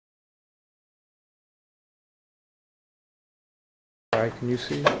All right, can you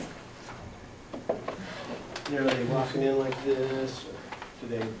see? You know, are they walking in like this? Or are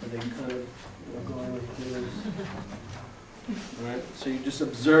they kind of going like this? All right, so you're just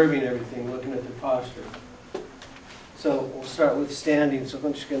observing everything, looking at their posture. So we'll start with standing. So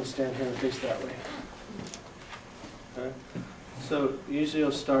I'm just going to stand here and face that way. Okay. So usually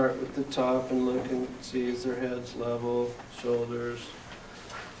I'll start with the top and look and see is their heads level, shoulders.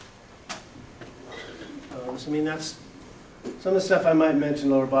 So I mean that's some of the stuff I might mention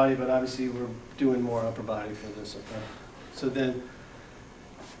lower body, but obviously we're doing more upper body for this. Okay. So then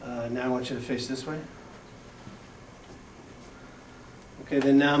now I want you to face this way. Okay.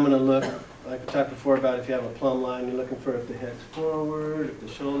 Then now I'm going to look like we talked before about if you have a plumb line, you're looking for if the head's forward, if the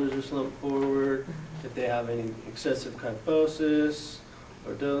shoulders are slumped forward, if they have any excessive kyphosis,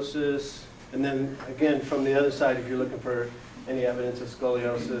 lordosis, and then again from the other side if you're looking for any evidence of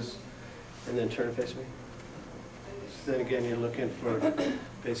scoliosis, and then turn and face me. So then again you're looking for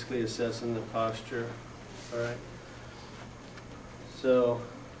basically assessing the posture. All right. So,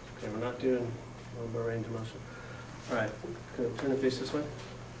 okay, we're not doing lumbar range of motion. All right, good. Turn and face this way.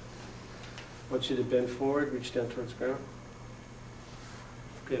 I want you to bend forward, reach down towards the ground.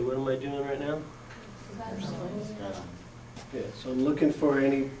 Okay, what am I doing right now? Yeah, so I'm looking for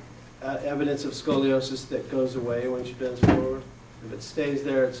any evidence of scoliosis that goes away when she bends forward. If it stays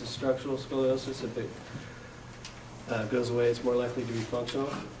there, it's a structural scoliosis. If it goes away, it's more likely to be functional.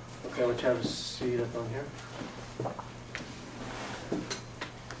 Okay, I want you to have a seat up on here.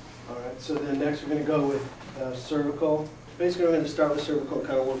 All right, so then next we're going to go with cervical. Basically, we're going to start with cervical and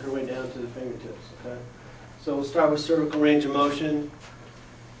kind of work our way down to the fingertips. Okay, so we'll start with cervical range of motion.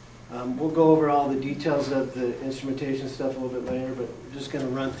 We'll go over all the details of the instrumentation stuff a little bit later, but we're just going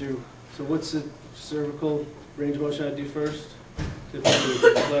to run through. So what's the cervical range of motion I do first?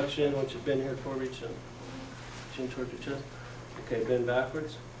 Typically flexion. Once you've been here for reach chin towards your chest. Okay, bend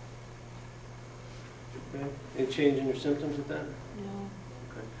backwards. Okay. Any change in your symptoms with that? No.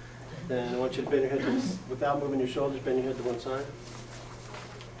 Okay. Then I want you to bend your head to this, without moving your shoulders, bend your head to one side.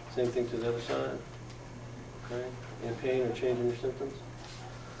 Same thing to the other side. Okay. Any pain or change in your symptoms?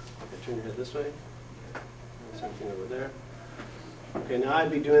 Okay, turn your head this way. And same thing over there. Okay, now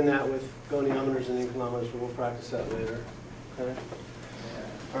I'd be doing that with goniometers and inclinometers, but we'll practice that later. Okay.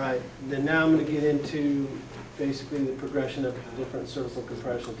 All right. Then now I'm going to get into basically the progression of the different cervical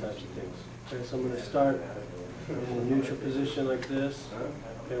compression types of things. Okay, so I'm going to start in a neutral position like this.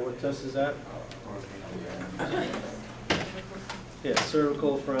 Okay, what test is that? Yeah,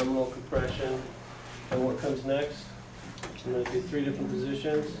 cervical femoral compression. And what comes next? I'm going to do 3 different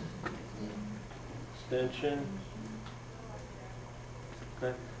positions. Extension.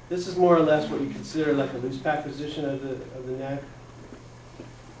 Okay. This is more or less what you consider like a loose pack position of the neck.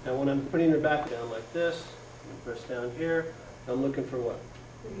 Now when I'm putting her back down like this, press down here, I'm looking for what?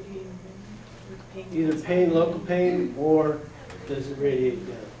 Either pain, local pain, or does it radiate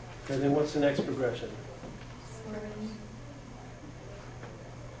down? And then what's the next progression?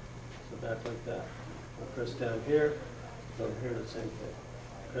 So back like that. I'll press down here, over here, the same thing.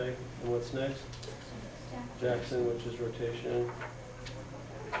 Okay, and what's next? Jackson, which is rotation.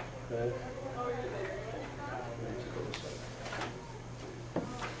 Okay.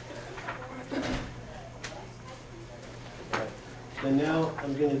 And now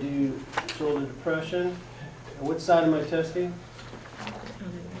I'm going to do shoulder depression. And what side am I testing?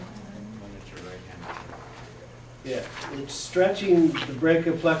 Yeah, we're stretching the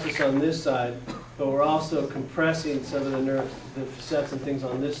brachial plexus on this side, but we're also compressing some of the nerves, the facets and things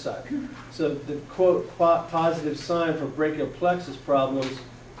on this side. So the quote positive sign for brachial plexus problems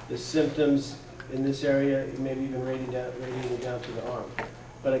is symptoms in this area, maybe even radiating down to the arm.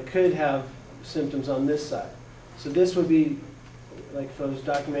 But I could have symptoms on this side. So this would be, like if I was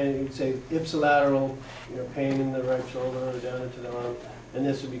documenting, you'd say ipsilateral, pain in the right shoulder or down into the arm, and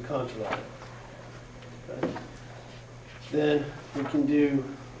this would be contralateral. Okay. Then we can do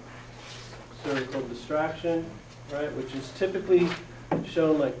cervical distraction, right, which is typically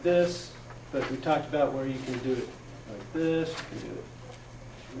shown like this, but we talked about where you can do it like this, you can do it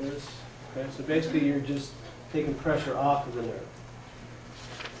this. Okay, so basically you're just taking pressure off of the nerve.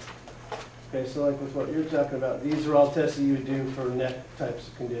 Okay, so like with what you're talking about, these are all tests that you would do for neck types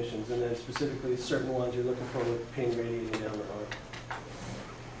of conditions, and then specifically certain ones you're looking for with pain radiating down the arm.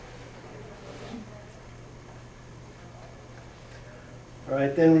 All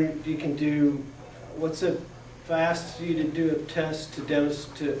right, then you can do, if I asked you to do a test to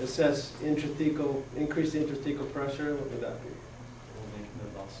assess increased intrathecal pressure, what would that be?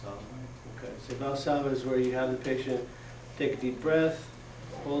 Okay, so Valsalva is where you have the patient take a deep breath,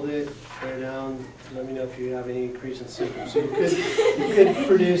 hold it, bear down, let me know if you have any increase in symptoms. So you could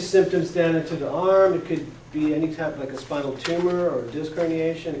produce symptoms down into the arm, it could be any type like a spinal tumor or disc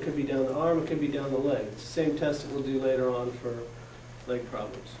herniation, it could be down the arm, it could be down the leg. It's the same test that we'll do later on for leg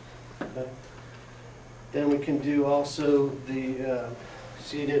problems. Okay. Then we can do also the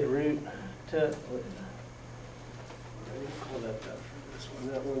seated root test. Call that for this one.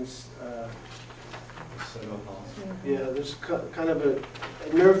 That one's, yeah, there's kind of a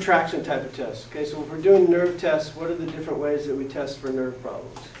nerve traction type of test. Okay, so if we're doing nerve tests, what are the different ways that we test for nerve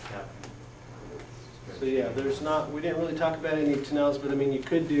problems? So yeah, there's not, we didn't really talk about any tonight, but I mean, you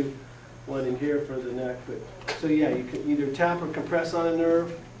could do one in here for the neck. But so yeah, you can either tap or compress on a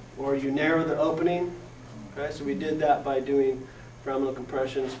nerve, or you narrow the opening. Okay, so we did that by doing foraminal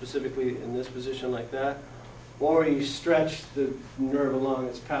compression, specifically in this position like that. Or you stretch the nerve along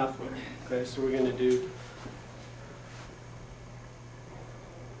its pathway. Okay, so we're going to do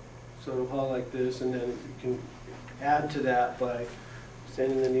sort of all like this, and then you can add to that by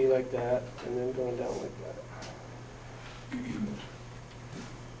extending the knee like that, and then going down like that.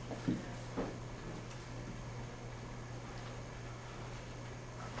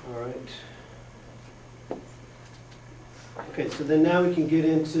 All right. Okay, so then now we can get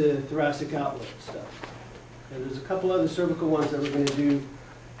into thoracic outlet stuff. And there's a couple other cervical ones that we're going to do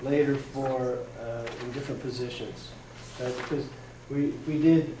later for in different positions. Because we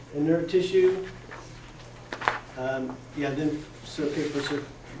did inert tissue. Yeah, then so okay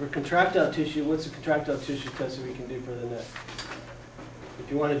for contractile tissue, what's the contractile tissue test that we can do for the neck? If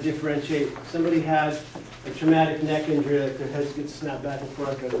you want to differentiate, somebody had a traumatic neck injury, like their head gets snapped back and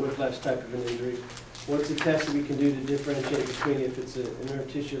forth, or a whiplash type of an injury. What's the test that we can do to differentiate between if it's an inert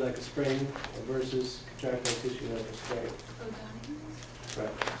tissue like a sprain versus contractile tissue like a sprain?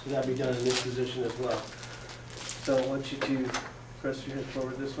 Right. So that'd be done in this position as well. So I want you to press your head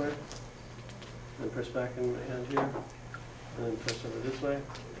forward this way, and press back in my hand here, and then press over this way,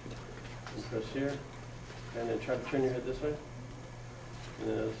 and press here, and then try to turn your head this way, and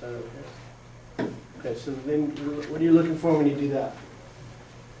then the other side over here. Okay, so then what are you looking for when you do that?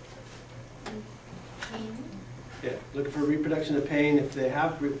 Yeah, looking for reproduction of pain. If they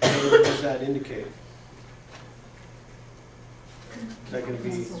have pain, what does that indicate? Is that going to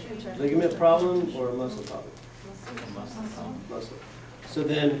be ligament problem or a muscle problem? Muscle. So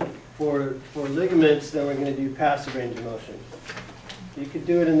then for ligaments, then we're going to do passive range of motion. You could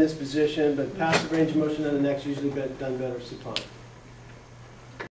do it in this position, but passive range of motion on the neck's usually done better supine.